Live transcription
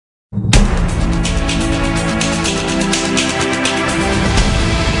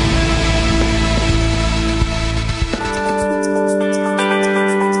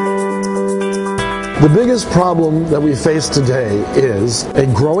The biggest problem that we face today is a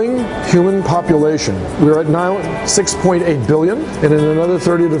growing human population. We're at now 6.8 billion, and in another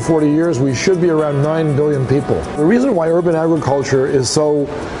 30 to 40 years we should be around 9 billion people. The reason why urban agriculture is so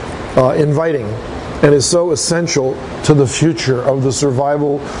inviting and is so essential to the future of the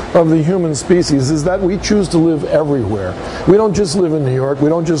survival of the human species is that we choose to live everywhere. We don't just live in New York, we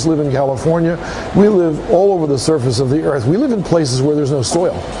don't just live in California, we live all over the surface of the earth. We live in places where there's no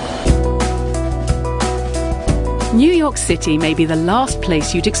soil. New York City may be the last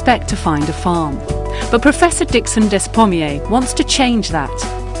place you'd expect to find a farm. But Professor Dickson Despommier wants to change that,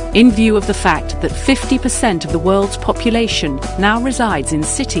 in view of the fact that 50% of the world's population now resides in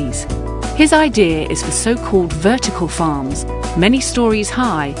cities. His idea is for so-called vertical farms, many stories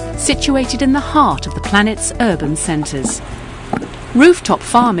high, situated in the heart of the planet's urban centres. Rooftop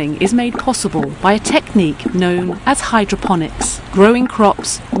farming is made possible by a technique known as hydroponics, growing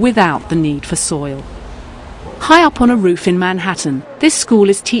crops without the need for soil. High up on a roof in Manhattan, this school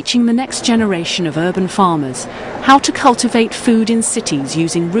is teaching the next generation of urban farmers how to cultivate food in cities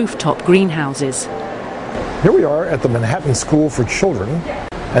using rooftop greenhouses. Here we are at the Manhattan School for Children,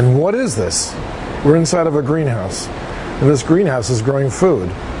 and what is this? We're inside of a greenhouse, and this greenhouse is growing food.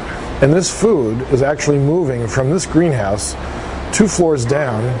 And this food is actually moving from this greenhouse 2 floors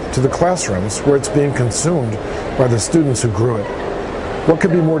down to the classrooms where it's being consumed by the students who grew it. What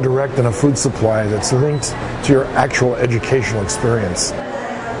could be more direct than a food supply that's linked to your actual educational experience?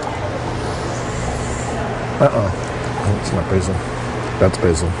 Oh, it's not basil. That's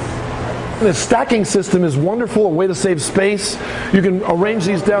basil. The stacking system is wonderful, a way to save space. You can arrange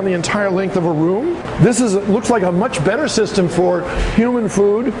these down the entire length of a room. This looks like a much better system for human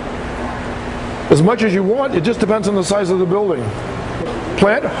food. As much as you want, it just depends on the size of the building.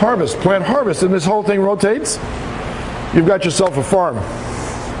 Plant, harvest, and this whole thing rotates. You've got yourself a farm.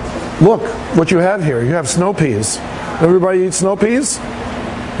 Look what you have here. You have snow peas. Everybody eats snow peas?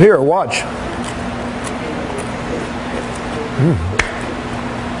 Here, watch.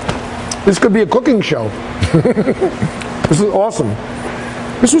 This could be a cooking show. This is awesome.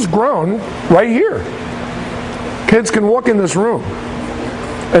 This was grown right here. Kids can walk in this room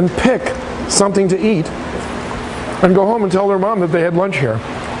and pick something to eat and go home and tell their mom that they had lunch here.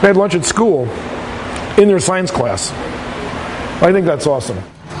 They had lunch at school in their science class. I think that's awesome.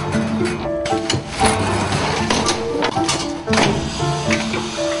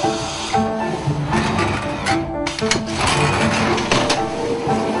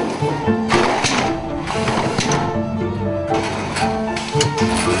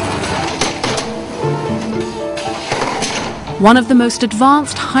 One of the most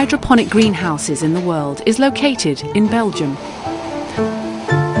advanced hydroponic greenhouses in the world is located in Belgium.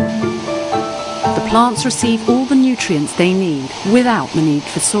 The plants receive all the nutrients they need without the need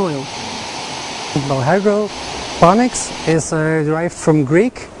for soil. Well, hydroponics is derived from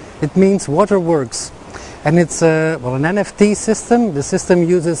Greek. It means water works. And it's an NFT system. The system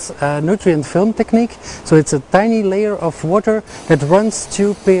uses a nutrient film technique. So it's a tiny layer of water that runs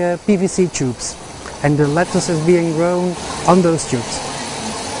through PVC tubes. And the lettuce is being grown on those tubes.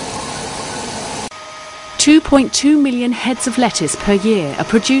 2.2 million heads of lettuce per year are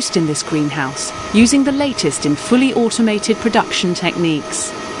produced in this greenhouse, using the latest in fully automated production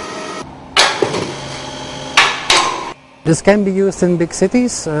techniques. This can be used in big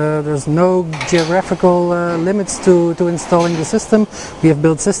cities. There's no geographical limits to installing the system. We have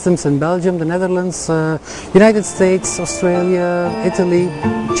built systems in Belgium, the Netherlands, United States, Australia, Italy,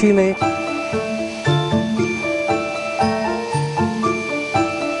 Chile.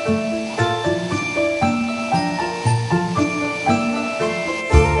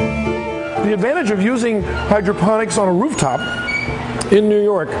 The advantage of using hydroponics on a rooftop in New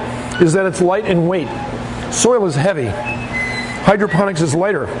York is that it's light in weight. Soil is heavy. Hydroponics is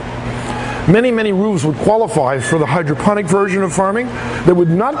lighter. Many roofs would qualify for the hydroponic version of farming that would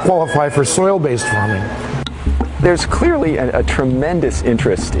not qualify for soil-based farming. There's clearly a tremendous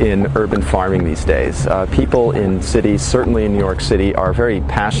interest in urban farming these days. People in cities, certainly in New York City, are very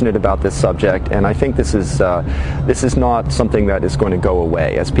passionate about this subject, and I think this is not something that is going to go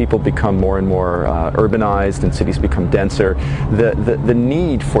away. As people become more and more urbanized and cities become denser, the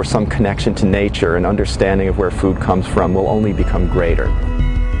need for some connection to nature and understanding of where food comes from will only become greater.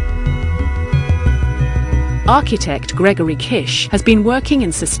 Architect Gregory Kish has been working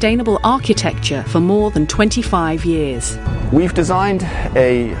in sustainable architecture for more than 25 years. We've designed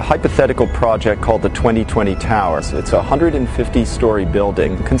a hypothetical project called the 2020 Tower. It's a 150-story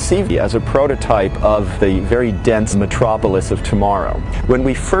building conceived as a prototype of the very dense metropolis of tomorrow. When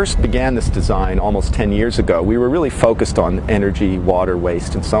we first began this design almost 10 years ago, we were really focused on energy, water,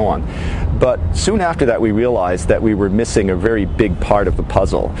 waste, and so on. But soon after that, we realized that we were missing a very big part of the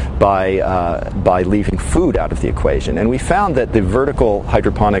puzzle by leaving food out of the equation. And we found that the vertical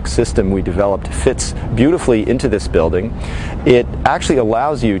hydroponic system we developed fits beautifully into this building. It actually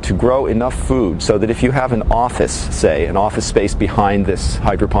allows you to grow enough food so that if you have an office, say, an office space behind this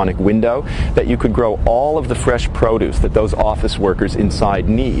hydroponic window, that you could grow all of the fresh produce that those office workers inside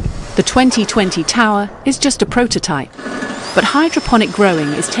need. The 2020 Tower is just a prototype, but hydroponic growing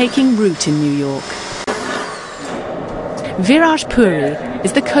is taking root in New York. Viraj Puri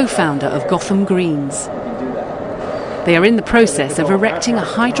is the co-founder of Gotham Greens. They are in the process of erecting a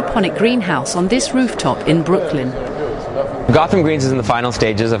hydroponic greenhouse on this rooftop in Brooklyn. Gotham Greens is in the final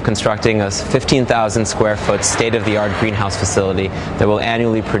stages of constructing a 15,000 square foot state-of-the-art greenhouse facility that will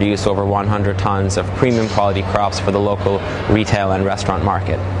annually produce over 100 tons of premium quality crops for the local retail and restaurant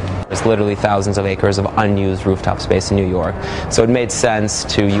market. There's literally thousands of acres of unused rooftop space in New York, so it made sense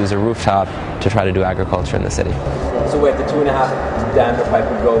to use a rooftop to try to do agriculture in the city. So wait, the 2.5 diameter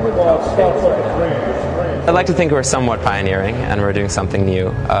pipe would go over the top space right now? I'd like to think we're somewhat pioneering and we're doing something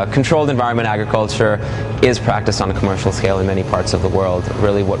new. Controlled environment agriculture is practiced on a commercial scale in many parts of the world.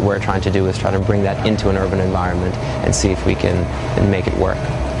 Really what we're trying to do is try to bring that into an urban environment and see if we can make it work.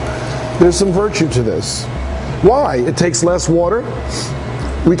 There's some virtue to this. Why? It takes less water.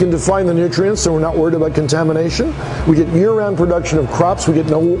 We can define the nutrients so we're not worried about contamination. We get year-round production of crops. We get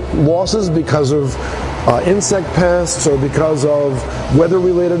no losses because of insect pests or because of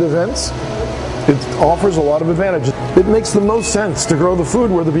weather-related events. It offers a lot of advantages. It makes the most sense to grow the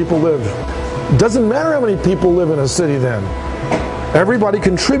food where the people live. It doesn't matter how many people live in a city then. Everybody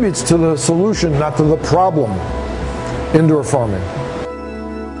contributes to the solution, not to the problem. Indoor farming.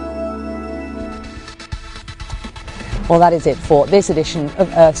 Well, that is it for this edition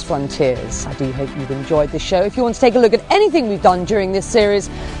of Earth's Frontiers. I do hope you've enjoyed the show. If you want to take a look at anything we've done during this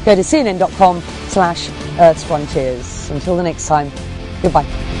series, go to cnn.com/Earth's Frontiers. Until the next time, goodbye.